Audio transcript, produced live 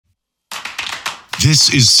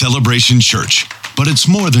This is Celebration Church, but it's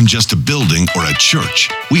more than just a building or a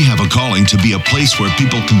church. We have a calling to be a place where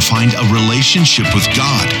people can find a relationship with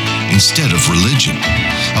God instead of religion.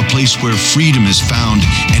 A place where freedom is found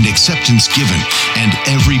and acceptance given, and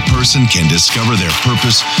every person can discover their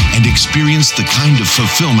purpose and experience the kind of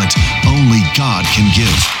fulfillment only God can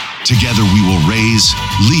give. Together we will raise,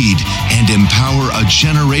 lead, and empower a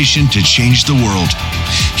generation to change the world.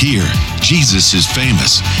 Here, Jesus is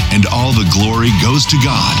famous, and all the glory goes to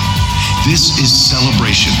God. This is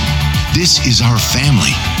Celebration. This is our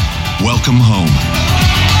family. Welcome home.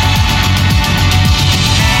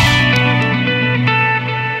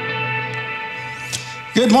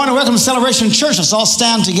 Good morning. Welcome to Celebration Church. Let's all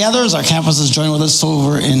stand together as our campuses join with us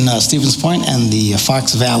over in Stevens Point and the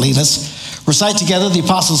Fox Valley. Let's recite together the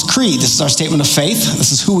Apostles' Creed. This is our statement of faith.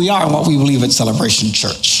 This is who we are and what we believe at Celebration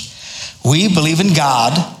Church. We believe in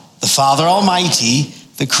God, the Father Almighty,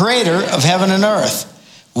 the creator of heaven and earth.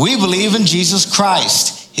 We believe in Jesus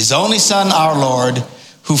Christ, his only Son, our Lord,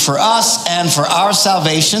 who for us and for our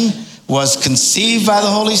salvation was conceived by the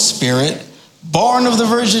Holy Spirit, born of the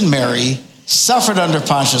Virgin Mary, suffered under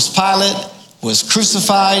Pontius Pilate, was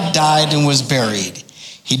crucified, died, and was buried.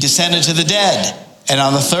 He descended to the dead, and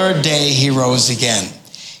on the third day he rose again.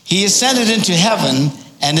 He ascended into heaven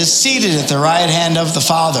and is seated at the right hand of the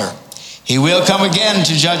Father. He will come again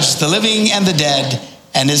to judge the living and the dead,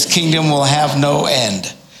 and his kingdom will have no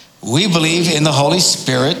end. We believe in the Holy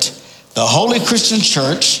Spirit, the Holy Christian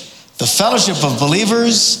Church, the fellowship of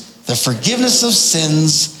believers, the forgiveness of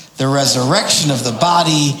sins, the resurrection of the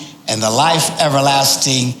body, and the life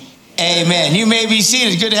everlasting. Amen. You may be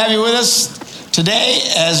seated. Good to have you with us today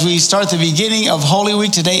as we start the beginning of Holy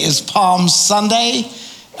Week. Today is Palm Sunday,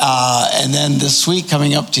 and then this week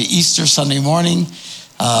coming up to Easter Sunday morning.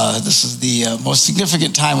 This is the most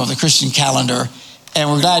significant time of the Christian calendar, and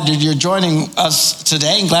we're glad you're joining us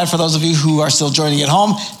today, and glad for those of you who are still joining at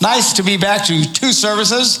home. Nice to be back to 2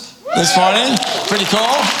 services this morning. Pretty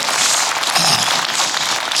cool.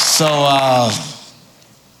 So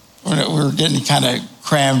we're getting kind of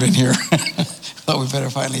crammed in here. Thought we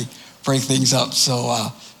better finally break things up.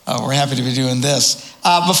 So we're happy to be doing this.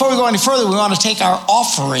 Before we go any further, we want to take our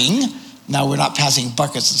offering. Now, we're not passing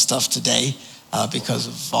buckets and stuff today because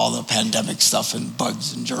of all the pandemic stuff and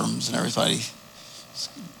bugs and germs and everybody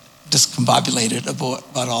discombobulated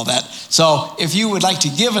about all that. So if you would like to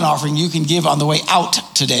give an offering, you can give on the way out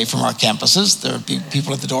today from our campuses. There will be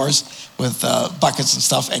people at the doors with buckets and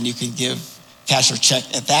stuff, and you can give cash or check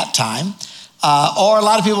at that time. Or a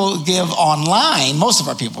lot of people give online. Most of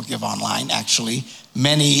our people give online, actually.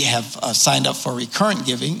 Many have signed up for recurrent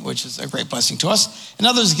giving, which is a great blessing to us. And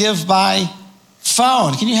others give by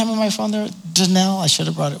phone. Can you hand me my phone there, Danelle? I should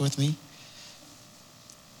have brought it with me.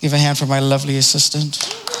 Give a hand for my lovely assistant.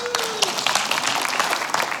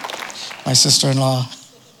 My sister-in-law.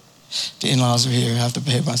 The in-laws are here. I have to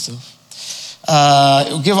behave myself.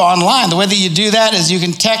 Give online. The way that you do that is you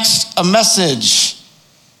can text a message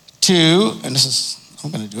to, and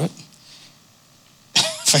I'm going to do it.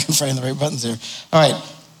 If I can find the right buttons here. All right,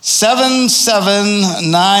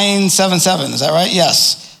 77977. Is that right?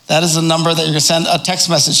 Yes. That is the number that you're going to send a text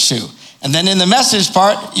message to. And then in the message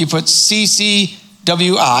part, you put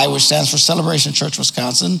CCWI, which stands for Celebration Church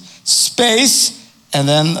Wisconsin, space, and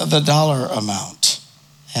then the dollar amount,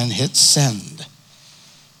 and hit send.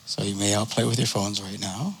 So you may all play with your phones right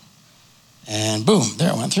now. And boom,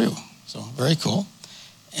 there it went through. So very cool.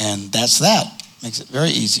 And that's that. Makes it very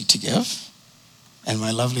easy to give. And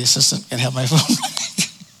my lovely assistant can have my phone.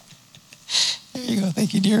 There you go.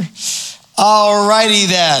 Thank you, dear. All righty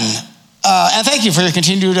then. And thank you for your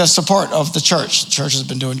continued support of the church. The church has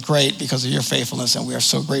been doing great because of your faithfulness, and we are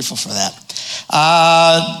so grateful for that.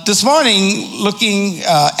 This morning, looking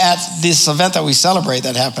at this event that we celebrate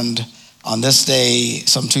that happened on this day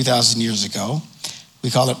some 2,000 years ago. We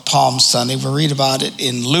call it Palm Sunday. We'll read about it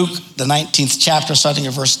in Luke, the 19th chapter, starting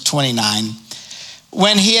at verse 29.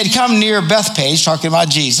 When he had come near Bethpage, talking about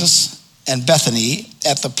Jesus, and Bethany,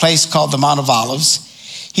 at the place called the Mount of Olives,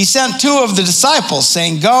 he sent 2 of the disciples,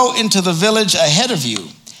 saying, "Go into the village ahead of you,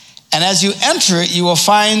 and as you enter it, you will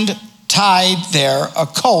find tied there a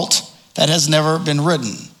colt that has never been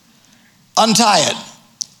ridden. Untie it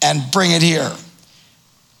and bring it here."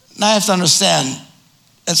 Now I have to understand,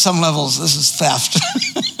 at some levels, this is theft.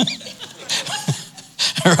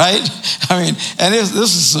 Right? I mean, and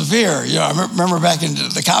this is severe. You know, I remember back in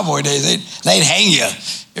the cowboy days, they'd hang you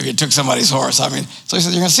if you took somebody's horse. I mean, so he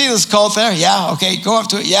said, "You're going to see this colt there? Yeah, okay. Go up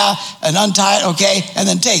to it, yeah, and untie it, okay, and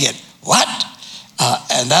then take it." What?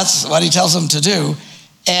 And that's what he tells them to do.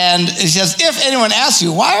 And he says, "If anyone asks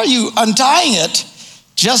you, why are you untying it?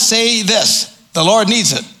 Just say this: The Lord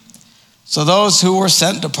needs it. So those who were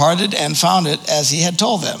sent departed and found it as he had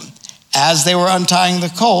told them. As they were untying the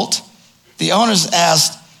colt, the owners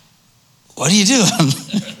asked, what are you doing?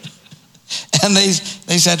 And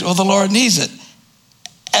they said, well, the Lord needs it.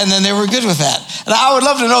 And then they were good with that. And I would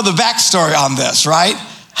love to know the backstory on this, right?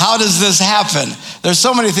 How does this happen? There's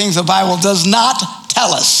so many things the Bible does not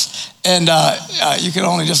tell us. And you can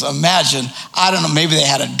only just imagine. I don't know, maybe they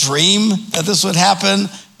had a dream that this would happen.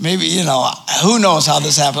 Maybe, who knows how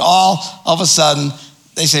this happened. All of a sudden,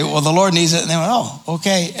 they say, well, the Lord needs it. And they went, oh,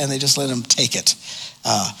 okay. And they just let him take it.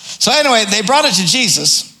 So anyway, they brought it to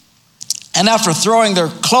Jesus. And after throwing their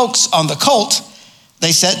cloaks on the colt,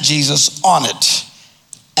 they set Jesus on it.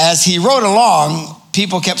 As he rode along,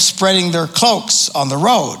 people kept spreading their cloaks on the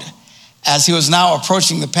road. As he was now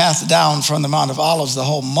approaching the path down from the Mount of Olives, the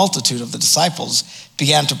whole multitude of the disciples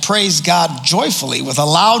began to praise God joyfully with a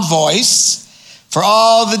loud voice for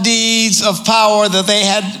all the deeds of power that they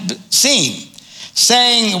had seen,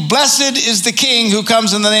 saying, blessed is the King who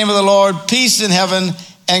comes in the name of the Lord, peace in heaven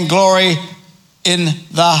and glory in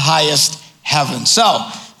the highest heaven. So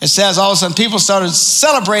it says all of a sudden people started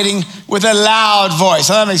celebrating with a loud voice.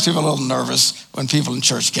 So that makes people a little nervous when people in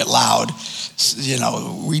church get loud.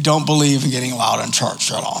 We don't believe in getting loud in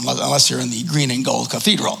church at all, unless you're in the green and gold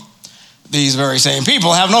cathedral. These very same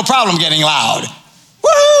people have no problem getting loud.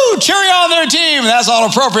 Woohoo! Cheering on their team. That's all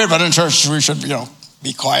appropriate, but in church we should,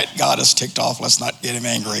 be quiet. God is ticked off. Let's not get him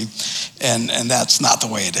angry. And that's not the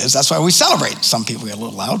way it is. That's why we celebrate. Some people get a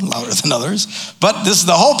little loud, louder than others. But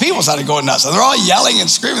the whole people started going nuts. And they're all yelling and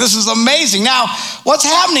screaming. This is amazing. Now, what's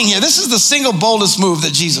happening here? This is the single boldest move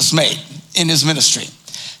that Jesus made in his ministry.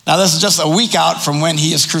 Now, this is just a week out from when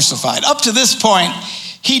he is crucified. Up to this point,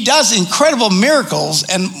 he does incredible miracles.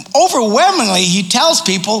 And overwhelmingly, he tells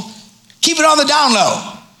people, keep it on the down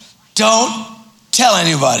low. Don't tell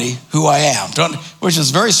anybody who I am. Which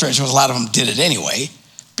is very strange because a lot of them did it anyway.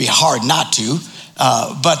 Be hard not to.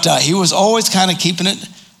 But he was always kind of keeping it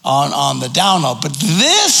on the down low. But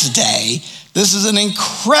this day, this is an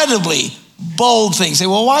incredibly bold thing. You say,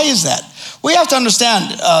 well, why is that? We have to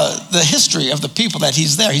understand the history of the people that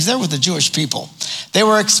he's there. He's there with the Jewish people. They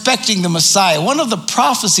were expecting the Messiah. One of the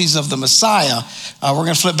prophecies of the Messiah, we're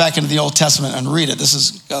going to flip back into the Old Testament and read it. This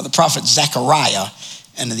is the prophet Zechariah.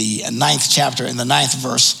 In the 9th chapter, in the 9th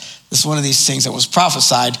verse, this is one of these things that was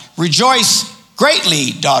prophesied. Rejoice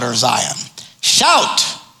greatly, daughter Zion. Shout,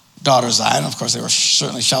 daughter Zion. Of course, they were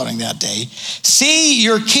certainly shouting that day. See,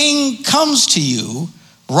 your king comes to you,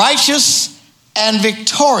 righteous and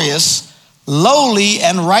victorious, lowly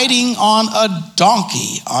and riding on a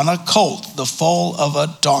donkey, on a colt, the foal of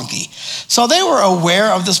a donkey. So they were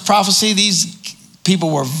aware of this prophecy. These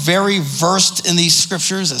people were very versed in these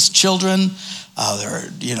scriptures as children.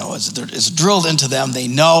 It's drilled into them. They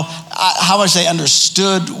know how much they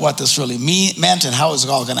understood what this really meant and how it was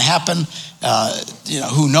all going to happen.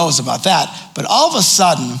 Who knows about that? But all of a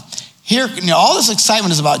sudden, here, all this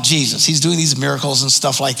excitement is about Jesus. He's doing these miracles and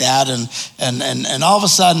stuff like that. And all of a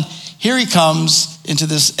sudden, here he comes into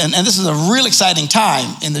this. And this is a real exciting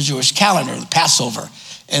time in the Jewish calendar, the Passover.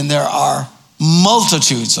 And there are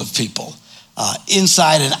multitudes of people.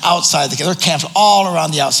 Inside and outside. They're camped all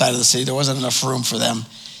around the outside of the city. There wasn't enough room for them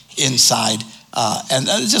inside.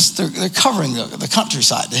 They're covering the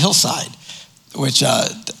countryside, the hillside, which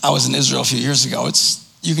I was in Israel a few years ago.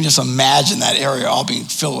 You can just imagine that area all being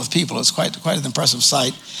filled with people. It's quite an impressive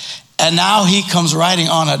sight. And now he comes riding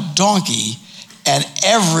on a donkey, and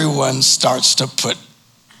everyone starts to put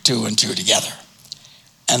two and two together.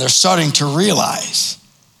 And they're starting to realize,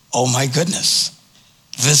 oh my goodness,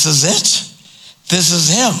 this is it. This is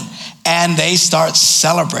him. And they start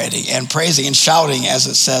celebrating and praising and shouting, as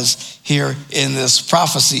it says here in this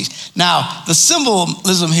prophecy. Now, the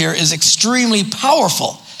symbolism here is extremely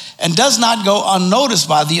powerful and does not go unnoticed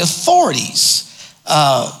by the authorities.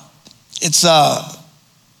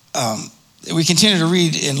 We continue to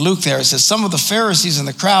read in Luke there. It says, some of the Pharisees in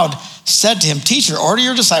the crowd said to him, teacher, order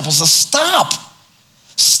your disciples to stop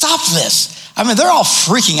this. I mean, they're all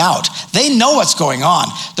freaking out. They know what's going on.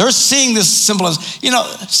 They're seeing this symbolism.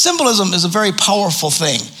 Symbolism is a very powerful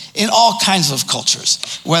thing in all kinds of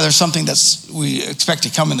cultures, whether something that's we expect to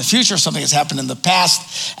come in the future, something that's happened in the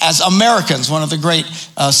past. As Americans, one of the great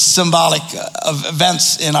symbolic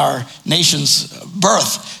events in our nation's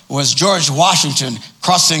birth was George Washington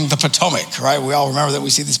crossing the Potomac, right? We all remember that. We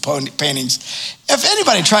see these paintings. If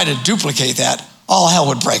anybody tried to duplicate that, all hell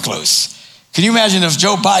would break loose. Can you imagine if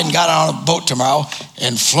Joe Biden got on a boat tomorrow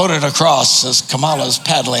and floated across as Kamala's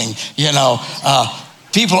paddling,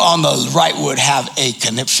 people on the right would have a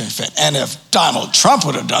conniption fit. And if Donald Trump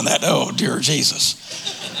would have done that, oh, dear Jesus.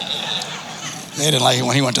 They didn't like it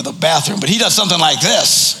when he went to the bathroom, but he does something like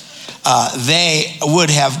this. They would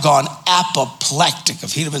have gone apoplectic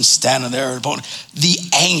if he'd have been standing there. The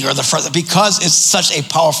anger, the frustration, because it's such a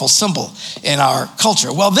powerful symbol in our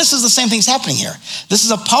culture. Well, this is the same thing's happening here. This is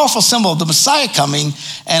a powerful symbol of the Messiah coming,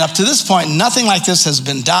 and up to this point, nothing like this has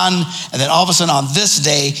been done. And then all of a sudden on this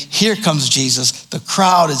day, here comes Jesus. The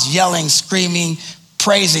crowd is yelling, screaming,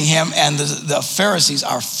 praising him, and the Pharisees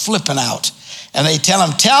are flipping out. And they tell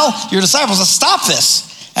him, tell your disciples to stop this.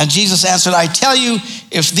 And Jesus answered, I tell you,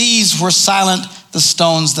 if these were silent, the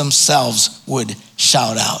stones themselves would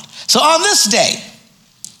shout out. So on this day,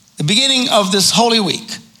 the beginning of this Holy Week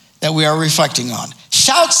that we are reflecting on,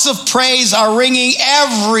 shouts of praise are ringing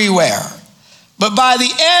everywhere. But by the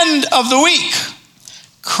end of the week,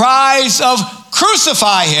 cries of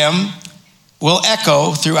crucify him will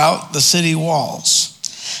echo throughout the city walls.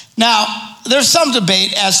 Now, there's some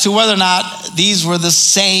debate as to whether or not these were the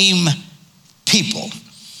same people.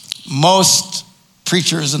 Most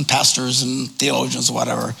preachers and pastors and theologians,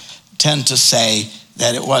 whatever, tend to say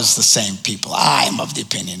that it was the same people. I'm of the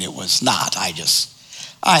opinion it was not.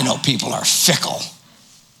 I know people are fickle.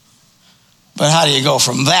 But how do you go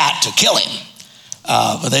from that to killing?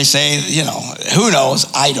 But they say, who knows?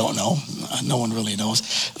 I don't know. No one really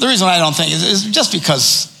knows. The reason I don't think is just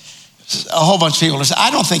because a whole bunch of people are saying,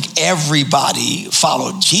 I don't think everybody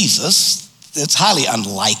followed Jesus. It's highly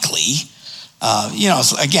unlikely.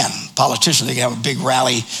 Again, politicians, they can have a big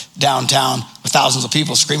rally downtown with thousands of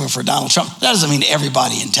people screaming for Donald Trump. That doesn't mean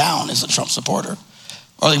everybody in town is a Trump supporter.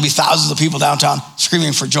 Or there can be thousands of people downtown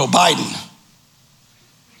screaming for Joe Biden.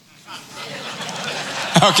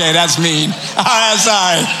 Okay, that's mean. I'm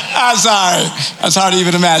sorry. That's hard to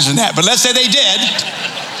even imagine that. But let's say they did.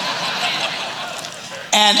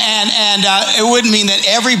 And it wouldn't mean that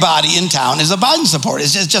everybody in town is a Biden supporter.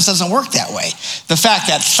 It just doesn't work that way. The fact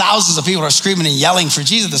that thousands of people are screaming and yelling for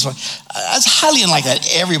Jesus this way, it's highly unlikely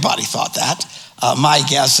that everybody thought that. My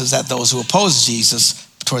guess is that those who opposed Jesus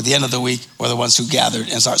toward the end of the week were the ones who gathered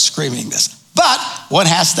and started screaming this. But one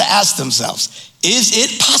has to ask themselves, is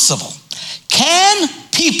it possible? Can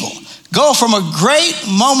people go from a great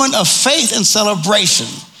moment of faith and celebration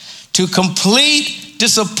to complete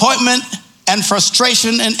disappointment and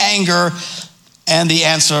frustration and anger? And the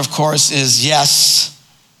answer, of course, is yes,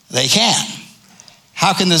 they can.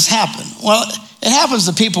 How can this happen? Well, it happens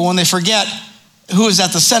to people when they forget who is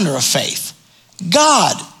at the center of faith.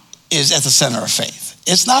 God is at the center of faith.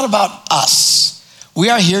 It's not about us. We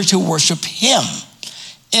are here to worship him.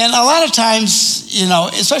 And a lot of times,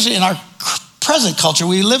 especially in our present culture,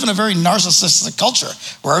 we live in a very narcissistic culture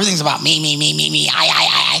where everything's about me,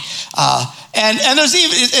 I. And there's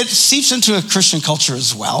even, it seeps into a Christian culture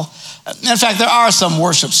as well. In fact, there are some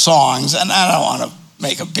worship songs, and I don't want to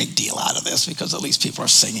make a big deal out of this because at least people are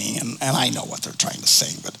singing, and I know what they're trying to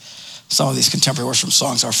sing, but some of these contemporary worship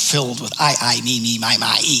songs are filled with I, me, my,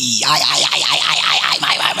 I,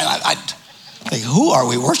 I think, who are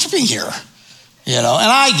we worshiping here? And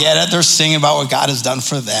I get it. They're singing about what God has done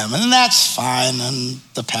for them, and that's fine, and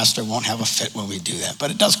the pastor won't have a fit when we do that,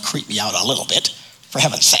 but it does creep me out a little bit, for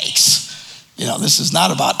heaven's sakes. This is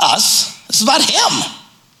not about us. This is about him.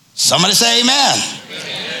 Somebody say amen.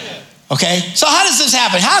 Amen. Okay, so how does this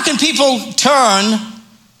happen? How can people turn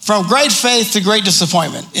from great faith to great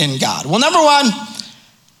disappointment in God? Well, number one,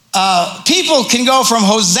 people can go from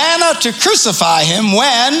Hosanna to crucify him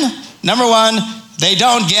when, number one, they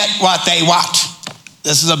don't get what they want.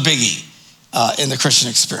 This is a biggie in the Christian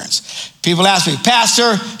experience. People ask me,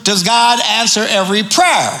 Pastor, does God answer every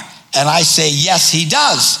prayer? And I say, yes, he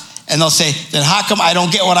does. And they'll say, then how come I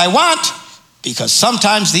don't get what I want? Because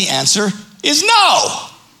sometimes the answer is no.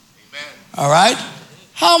 Amen. All right?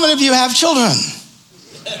 How many of you have children?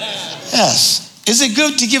 Yes. Is it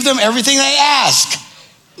good to give them everything they ask?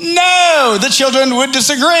 No, the children would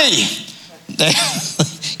disagree.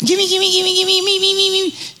 Give me.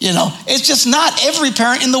 It's just not every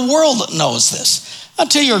parent in the world knows this.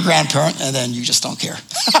 Until you're a grandparent, and then you just don't care.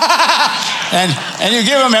 and you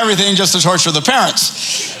give them everything just to torture the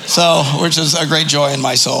parents. So, which is a great joy in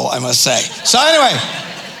my soul, I must say. So anyway,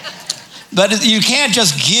 but you can't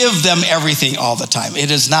just give them everything all the time. It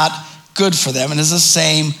is not good for them, and it's the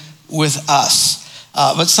same with us.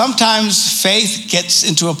 But sometimes faith gets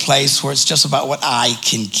into a place where it's just about what I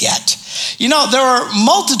can get. There are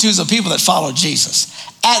multitudes of people that follow Jesus.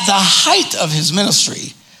 At the height of his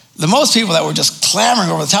ministry, the most people that were just clamoring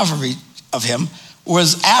over the top of him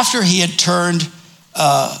was after he had turned,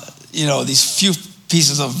 these few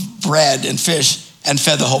pieces of bread and fish and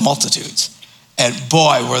fed the whole multitudes. And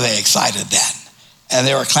boy, were they excited then. And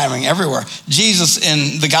they were clamoring everywhere. Jesus,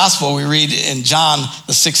 in the gospel, we read in John,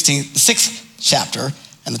 the 6th chapter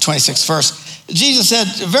and the 26th verse, Jesus said,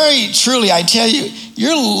 very truly, I tell you,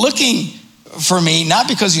 you're looking for me not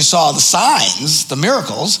because you saw the signs, the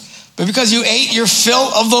miracles, but because you ate your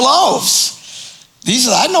fill of the loaves. He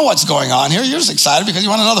said, I know what's going on here. You're just excited because you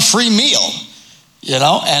want another free meal,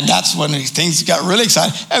 and that's when things got really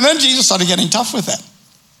exciting. And then Jesus started getting tough with it.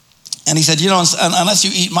 And he said, unless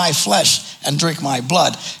you eat my flesh and drink my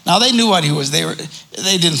blood. Now they knew what he was. They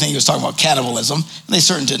didn't think he was talking about cannibalism. And they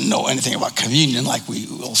certainly didn't know anything about communion like we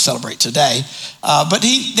will celebrate today. But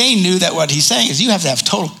they knew that what he's saying is you have to have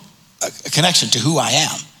total connection to who I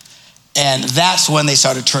am. And that's when they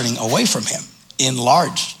started turning away from him in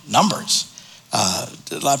large numbers. A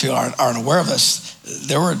lot of people aren't aware of this.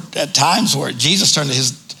 There were at times where Jesus turned to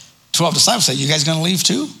his 12 disciples and said, you guys going to leave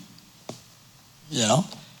too?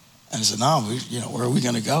 And he said, no, where are we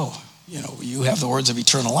going to go? You have the words of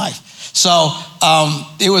eternal life. So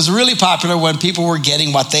it was really popular when people were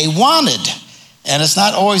getting what they wanted. And it's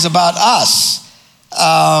not always about us.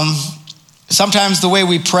 Sometimes the way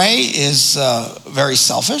we pray is very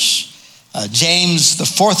selfish. James, the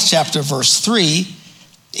 4th chapter, verse 3,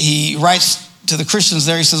 he writes to the Christians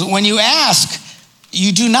there, he says, when you ask,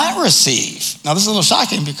 you do not receive. Now this is a little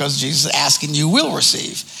shocking because Jesus is asking, you will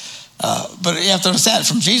receive. But you have to understand,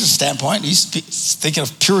 from Jesus' standpoint, he's thinking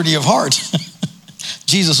of purity of heart.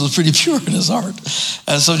 Jesus was pretty pure in his heart.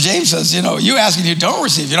 And so James says, you ask and you don't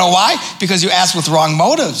receive. You know why? Because you ask with wrong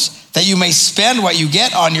motives, that you may spend what you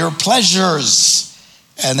get on your pleasures.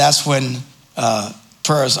 And that's when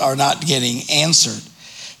prayers are not getting answered.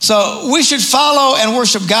 So we should follow and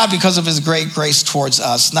worship God because of his great grace towards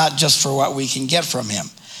us, not just for what we can get from him.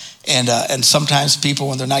 And sometimes people,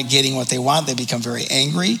 when they're not getting what they want, they become very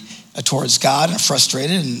angry towards God and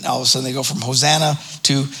frustrated, and all of a sudden they go from Hosanna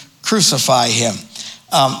to crucify him.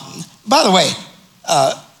 By the way,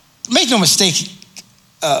 make no mistake,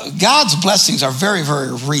 God's blessings are very,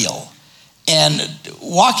 very real. And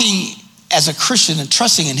walking as a Christian and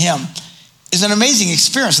trusting in him is an amazing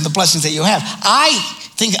experience in the blessings that you have. I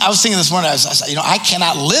was thinking this morning, I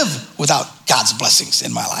cannot live without God's blessings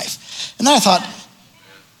in my life. And then I thought,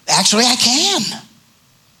 actually I can.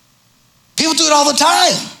 People do it all the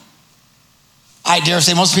time. I dare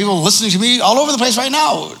say most people listening to me all over the place right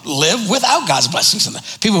now live without God's blessings in them.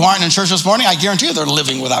 People who aren't in church this morning, I guarantee you they're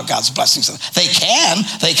living without God's blessings in them.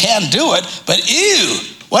 They can do it, but ew,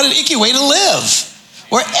 what an icky way to live.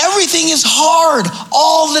 Where everything is hard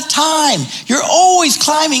all the time. You're always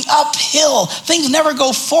climbing uphill. Things never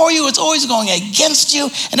go for you. It's always going against you.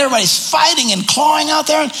 And everybody's fighting and clawing out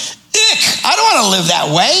there. Ick, I don't want to live that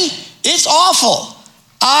way. It's awful.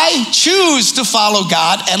 I choose to follow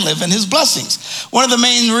God and live in his blessings. One of the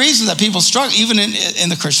main reasons that people struggle, even in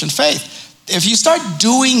the Christian faith, if you start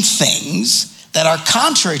doing things that are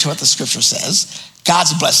contrary to what the scripture says,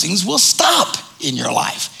 God's blessings will stop in your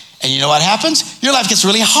life. And you know what happens? Your life gets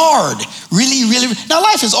really hard. Really, really. Now,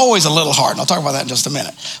 life is always a little hard, and I'll talk about that in just a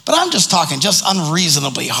minute. But I'm just talking just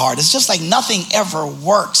unreasonably hard. It's just like nothing ever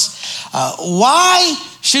works. Why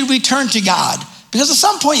should we turn to God? Because at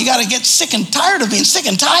some point, you got to get sick and tired of being sick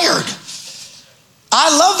and tired.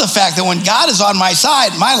 I love the fact that when God is on my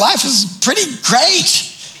side, my life is pretty great.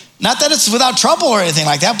 Not that it's without trouble or anything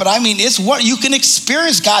like that, but I mean, it's what you can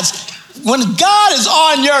experience God's. When God is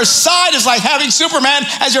on your side, it's like having Superman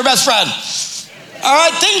as your best friend. All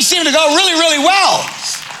right, things seem to go really, really well.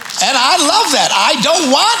 And I love that. I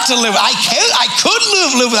don't want to live. I could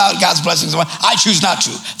live without God's blessings. I choose not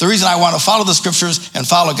to. The reason I want to follow the scriptures and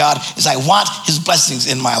follow God is I want his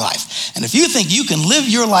blessings in my life. And if you think you can live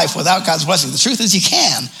your life without God's blessings, the truth is you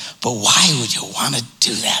can. But why would you want to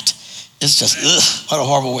do that? It's just, what a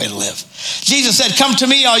horrible way to live. Jesus said, come to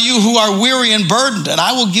me, all you who are weary and burdened, and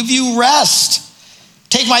I will give you rest.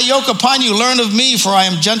 Take my yoke upon you, learn of me, for I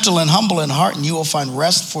am gentle and humble in heart, and you will find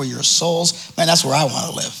rest for your souls. Man, that's where I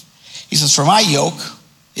want to live. He says, for my yoke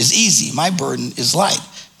is easy, my burden is light.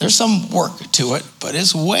 There's some work to it, but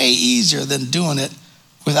it's way easier than doing it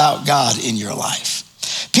without God in your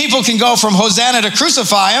life. People can go from Hosanna to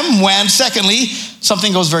crucify him when, secondly,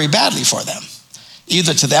 something goes very badly for them,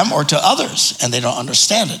 either to them or to others, and they don't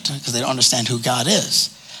understand it because they don't understand who God is.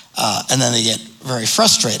 And then they get very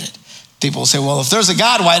frustrated. People will say, well, if there's a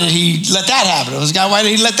God, why did he let that happen? If there's a God, why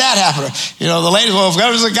did he let that happen? Or, the lady, well, if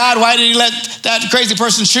there was a God, why did he let that crazy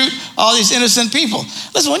person shoot all these innocent people?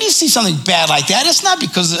 Listen, when you see something bad like that, it's not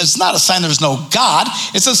because it's not a sign there's no God.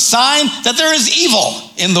 It's a sign that there is evil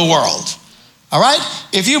in the world. All right?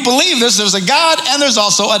 If you believe this, there's a God and there's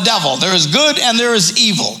also a devil. There is good and there is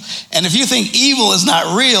evil. And if you think evil is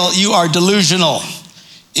not real, you are delusional.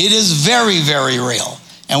 It is very, very real.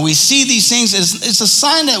 and we see these things, it's a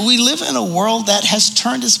sign that we live in a world that has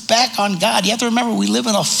turned its back on God. You have to remember, we live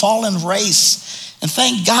in a fallen race. And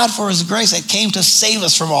thank God for his grace that came to save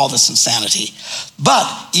us from all this insanity. But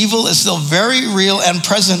evil is still very real and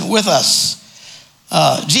present with us.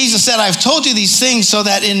 Jesus said, I've told you these things so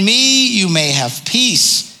that in me you may have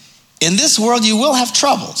peace. In this world you will have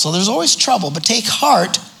trouble. So there's always trouble, but take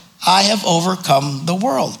heart, I have overcome the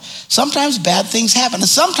world. Sometimes bad things happen, and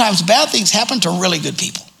sometimes bad things happen to really good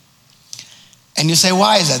people. And you say,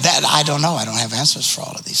 why is that? I don't know. I don't have answers for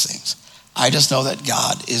all of these things. I just know that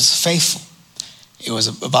God is faithful. It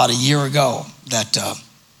was about a year ago that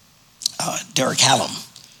Derek Hallam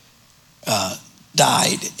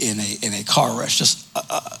died in a car wreck, just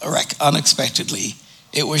a wreck, unexpectedly.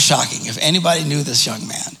 It was shocking. If anybody knew this young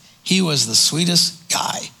man, he was the sweetest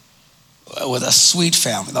guy with a sweet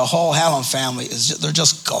family. The whole Hallam family, they're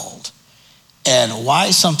just gold. And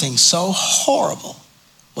why something so horrible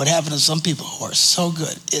would happen to some people who are so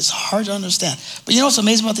good, it's hard to understand. But you know what's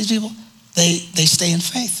amazing about these people? They stay in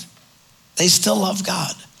faith. They still love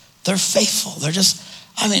God. They're faithful. They're just,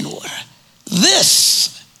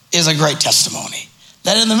 this is a great testimony.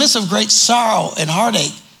 That in the midst of great sorrow and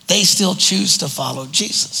heartache, they still choose to follow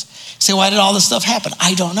Jesus. Say, why did all this stuff happen?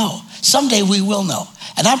 I don't know. Someday we will know.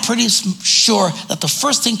 And I'm pretty sure that the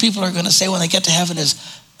first thing people are going to say when they get to heaven is,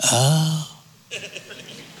 oh.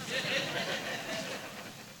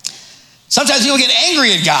 Sometimes people get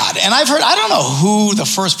angry at God. And I've heard, I don't know who the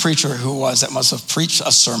first preacher who was that must have preached a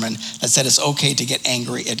sermon that said it's okay to get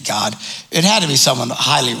angry at God. It had to be someone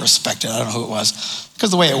highly respected. I don't know who it was.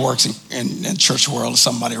 Because the way it works in church world,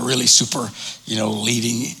 somebody really super,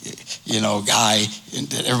 leading, guy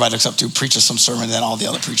that everybody looks up to preaches some sermon, then all the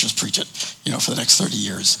other preachers preach it, for the next 30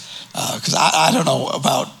 years. Because I don't know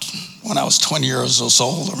about when I was 20 years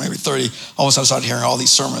old or maybe 30, all of a sudden I started hearing all these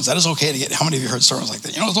sermons. That is okay to get, how many of you heard sermons like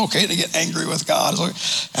that? It's okay to get angry with God.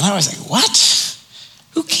 And I was like, what?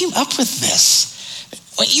 Who came up with this?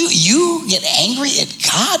 What, you get angry at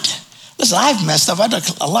God? Listen, I've messed up. I've done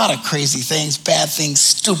a lot of crazy things, bad things,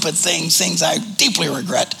 stupid things, things I deeply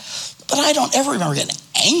regret. But I don't ever remember getting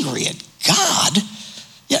angry at God.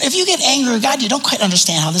 If you get angry at God, you don't quite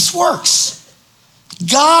understand how this works.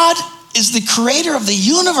 God is the creator of the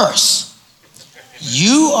universe.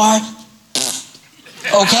 You are,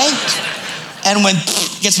 okay? And when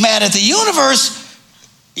gets mad at the universe,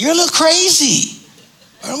 you're a little crazy.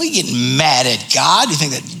 Why are we getting mad at God? You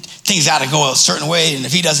think that things got to go a certain way, and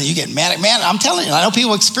if he doesn't, you get mad at man. I'm telling you, I know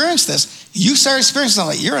people experience this. You start experiencing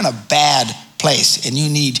something like you're in a bad place, and you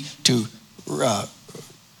need to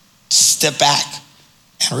step back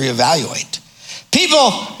and reevaluate.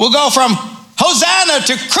 People will go from Hosanna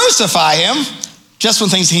to crucify him just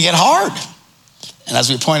when things can get hard. And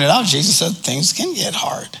as we pointed out, Jesus said things can get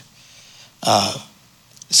hard. As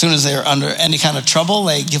soon as they're under any kind of trouble,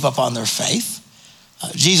 they give up on their faith.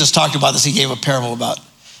 Jesus talked about this. He gave a parable about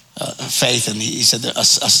faith, and he said that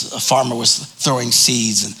a farmer was throwing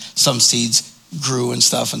seeds, and some seeds grew and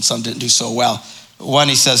stuff, and some didn't do so well. One,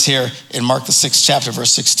 he says here in Mark the 6th chapter,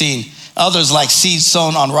 verse 16, others like seeds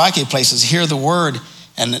sown on rocky places hear the word,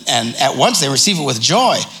 and at once they receive it with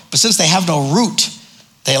joy. But since they have no root,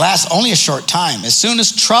 they last only a short time. As soon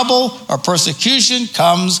as trouble or persecution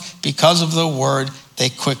comes because of the word, they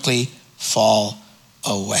quickly fall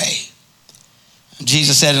away.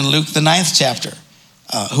 Jesus said in Luke the 9th chapter,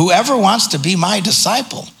 whoever wants to be my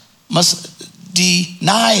disciple must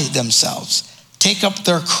deny themselves, take up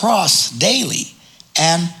their cross daily,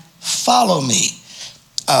 and follow me.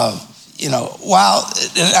 While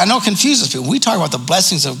I know it confuses people, we talk about the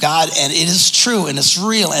blessings of God, and it is true, and it's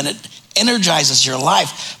real, and it energizes your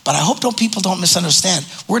life. But I hope people don't misunderstand.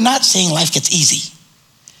 We're not saying life gets easy.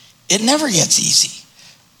 It never gets easy.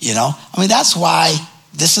 That's why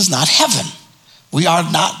this is not heaven. We are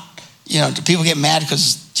not, people get mad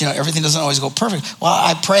because, everything doesn't always go perfect. Well,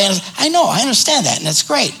 I pray, and I know, I understand that, and it's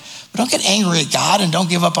great. But don't get angry at God and don't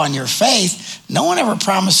give up on your faith. No one ever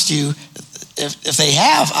promised you. If they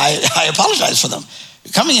have, I apologize for them.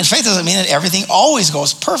 Coming in faith doesn't mean that everything always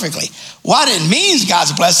goes perfectly. What it means,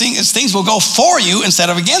 God's blessing, is things will go for you instead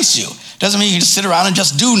of against you. Doesn't mean you can just sit around and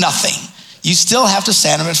just do nothing. You still have to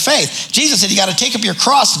stand in faith. Jesus said you got to take up your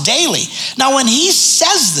cross daily. Now, when he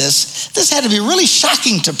says this had to be really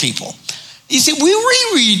shocking to people. You see, we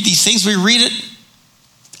reread these things. We read it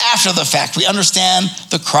after the fact. We understand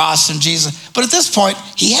the cross and Jesus. But at this point,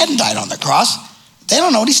 he hadn't died on the cross. They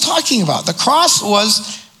don't know what he's talking about. The cross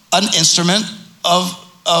was an instrument of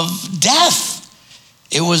death.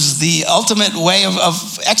 It was the ultimate way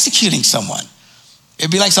of executing someone. It'd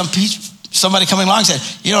be like somebody coming along and said,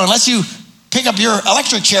 unless you pick up your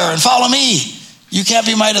electric chair and follow me, You can't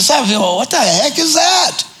be my disciple. People go, what the heck is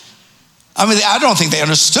that? I mean, I don't think they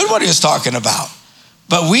understood what he was talking about.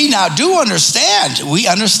 But we now do understand. We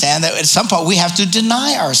understand that at some point we have to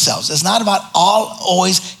deny ourselves. It's not about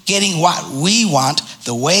always getting what we want,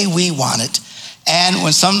 the way we want it. And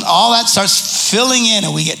when all that starts filling in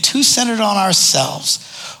and we get too centered on ourselves,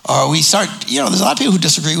 or we start, there's a lot of people who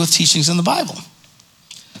disagree with teachings in the Bible.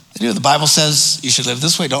 They do. The Bible says you should live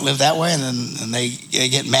this way, don't live that way, and then they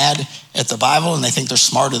get mad at the Bible and they think they're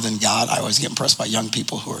smarter than God. I always get impressed by young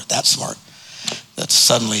people who are that smart, that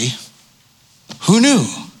suddenly, who knew?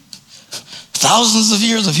 Thousands of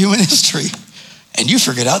years of human history, and you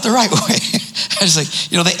figured out the right way. It's like,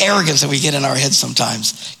 the arrogance that we get in our heads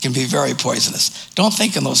sometimes can be very poisonous. Don't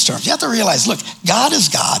think in those terms. You have to realize, look, God is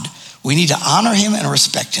God. We need to honor him and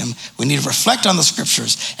respect him. We need to reflect on the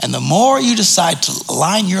scriptures. And the more you decide to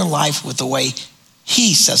align your life with the way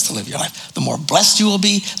he says to live your life, the more blessed you will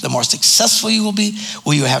be, the more successful you will be.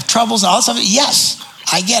 Will you have troubles and all that stuff? Yes,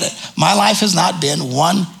 I get it. My life has not been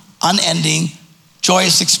one unending,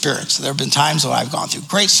 joyous experience. There have been times when I've gone through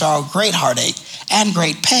great sorrow, great heartache, and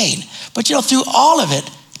great pain. But through all of it,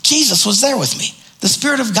 Jesus was there with me. The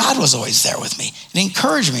Spirit of God was always there with me. It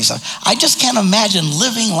encouraged me. So I just can't imagine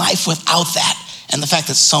living life without that. And the fact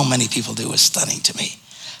that so many people do is stunning to me.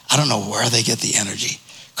 I don't know where they get the energy.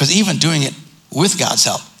 Because even doing it with God's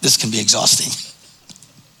help, this can be exhausting.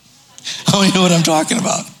 Oh, you know what I'm talking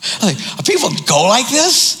about? People go like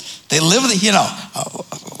this? They live,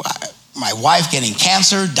 my wife getting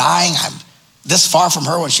cancer, dying. I'm this far from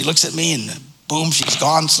her when she looks at me and boom, she's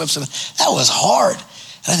gone, slips in. That was hard.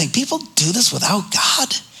 And I think people do this without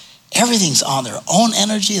God. Everything's on their own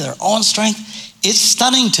energy, their own strength. It's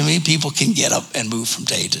stunning to me people can get up and move from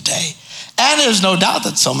day to day. And there's no doubt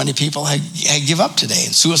that so many people give up today,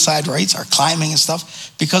 and suicide rates are climbing and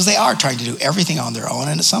stuff because they are trying to do everything on their own,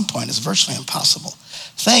 and at some point it's virtually impossible.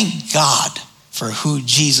 Thank God for who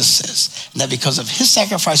Jesus is, and that because of his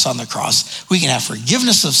sacrifice on the cross, we can have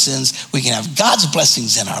forgiveness of sins, we can have God's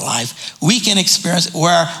blessings in our life, we can experience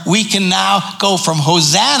where we can now go from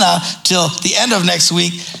Hosanna till the end of next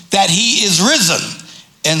week, that he is risen,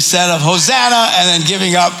 instead of Hosanna and then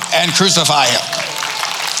giving up and crucify him.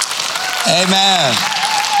 Amen.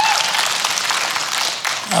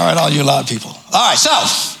 All right, all you loud people. All right, so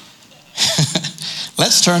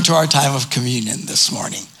let's turn to our time of communion this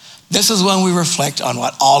morning. This is when we reflect on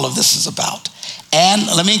what all of this is about. And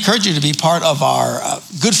let me encourage you to be part of our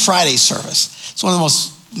Good Friday service. It's one of the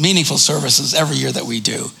most meaningful services every year that we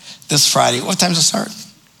do. This Friday, what time does it start?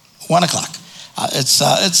 1 o'clock.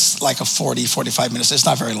 It's like 45 minutes. It's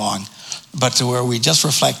not very long. But to where we just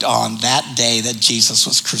reflect on that day that Jesus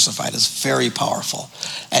was crucified is very powerful.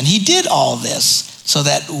 And he did all this so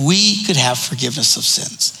that we could have forgiveness of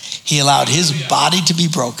sins. He allowed his body to be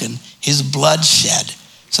broken, his blood shed,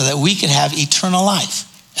 so that we could have eternal life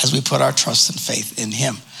as we put our trust and faith in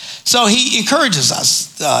him. So he encourages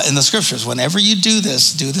us in the scriptures, whenever you do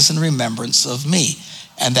this in remembrance of me.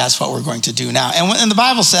 And that's what we're going to do now. And the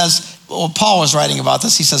Bible says, Paul was writing about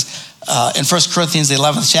this, he says in 1 Corinthians, the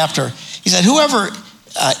 11th chapter, he said, whoever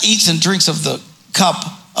eats and drinks of the cup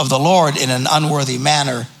of the Lord in an unworthy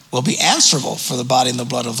manner will be answerable for the body and the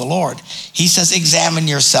blood of the Lord. He says, examine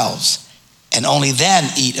yourselves, and only then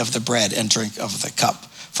eat of the bread and drink of the cup.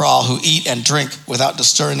 For all who eat and drink without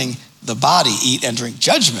discerning the body eat and drink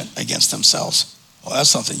judgment against themselves. Well, that's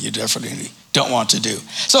something you definitely don't want to do.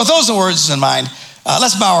 So with those words in mind,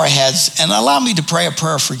 let's bow our heads and allow me to pray a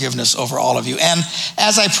prayer of forgiveness over all of you. And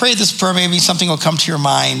as I pray this prayer, maybe something will come to your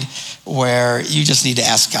mind where you just need to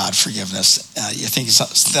ask God forgiveness. You think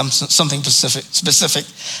something specific.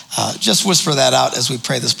 Just whisper that out as we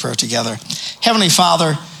pray this prayer together. Heavenly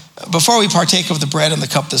Father, before we partake of the bread and the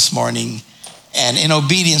cup this morning, and in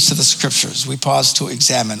obedience to the scriptures, we pause to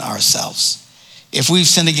examine ourselves. If we've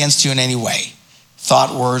sinned against you in any way,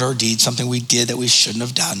 thought, word, or deed, something we did that we shouldn't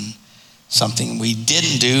have done, something we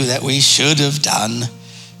didn't do that we should have done,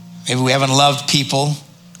 maybe we haven't loved people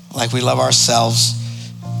like we love ourselves,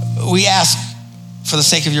 we ask for the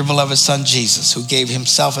sake of your beloved Son, Jesus, who gave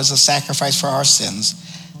himself as a sacrifice for our sins,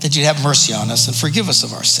 that you'd have mercy on us and forgive us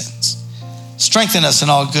of our sins. Strengthen us in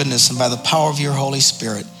all goodness, and by the power of your Holy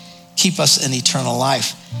Spirit, keep us in eternal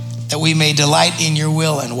life, that we may delight in your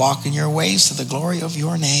will and walk in your ways to the glory of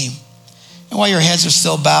your name. And while your heads are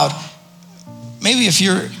still bowed, maybe if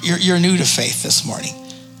you're new to faith this morning,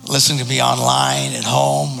 listening to me online, at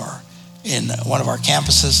home, or in one of our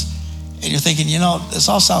campuses, and you're thinking, this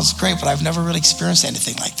all sounds great, but I've never really experienced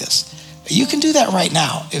anything like this. You can do that right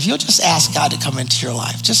now. If you'll just ask God to come into your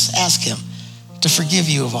life, just ask him to forgive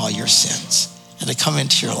you of all your sins and to come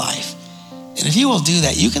into your life. And if you will do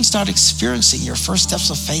that, you can start experiencing your first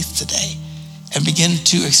steps of faith today and begin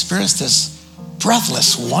to experience this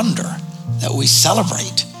breathless wonder that we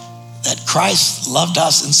celebrate, that Christ loved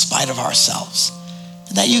us in spite of ourselves,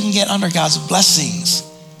 and that you can get under God's blessings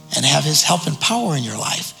and have his help and power in your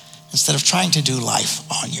life instead of trying to do life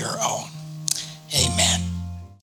on your own.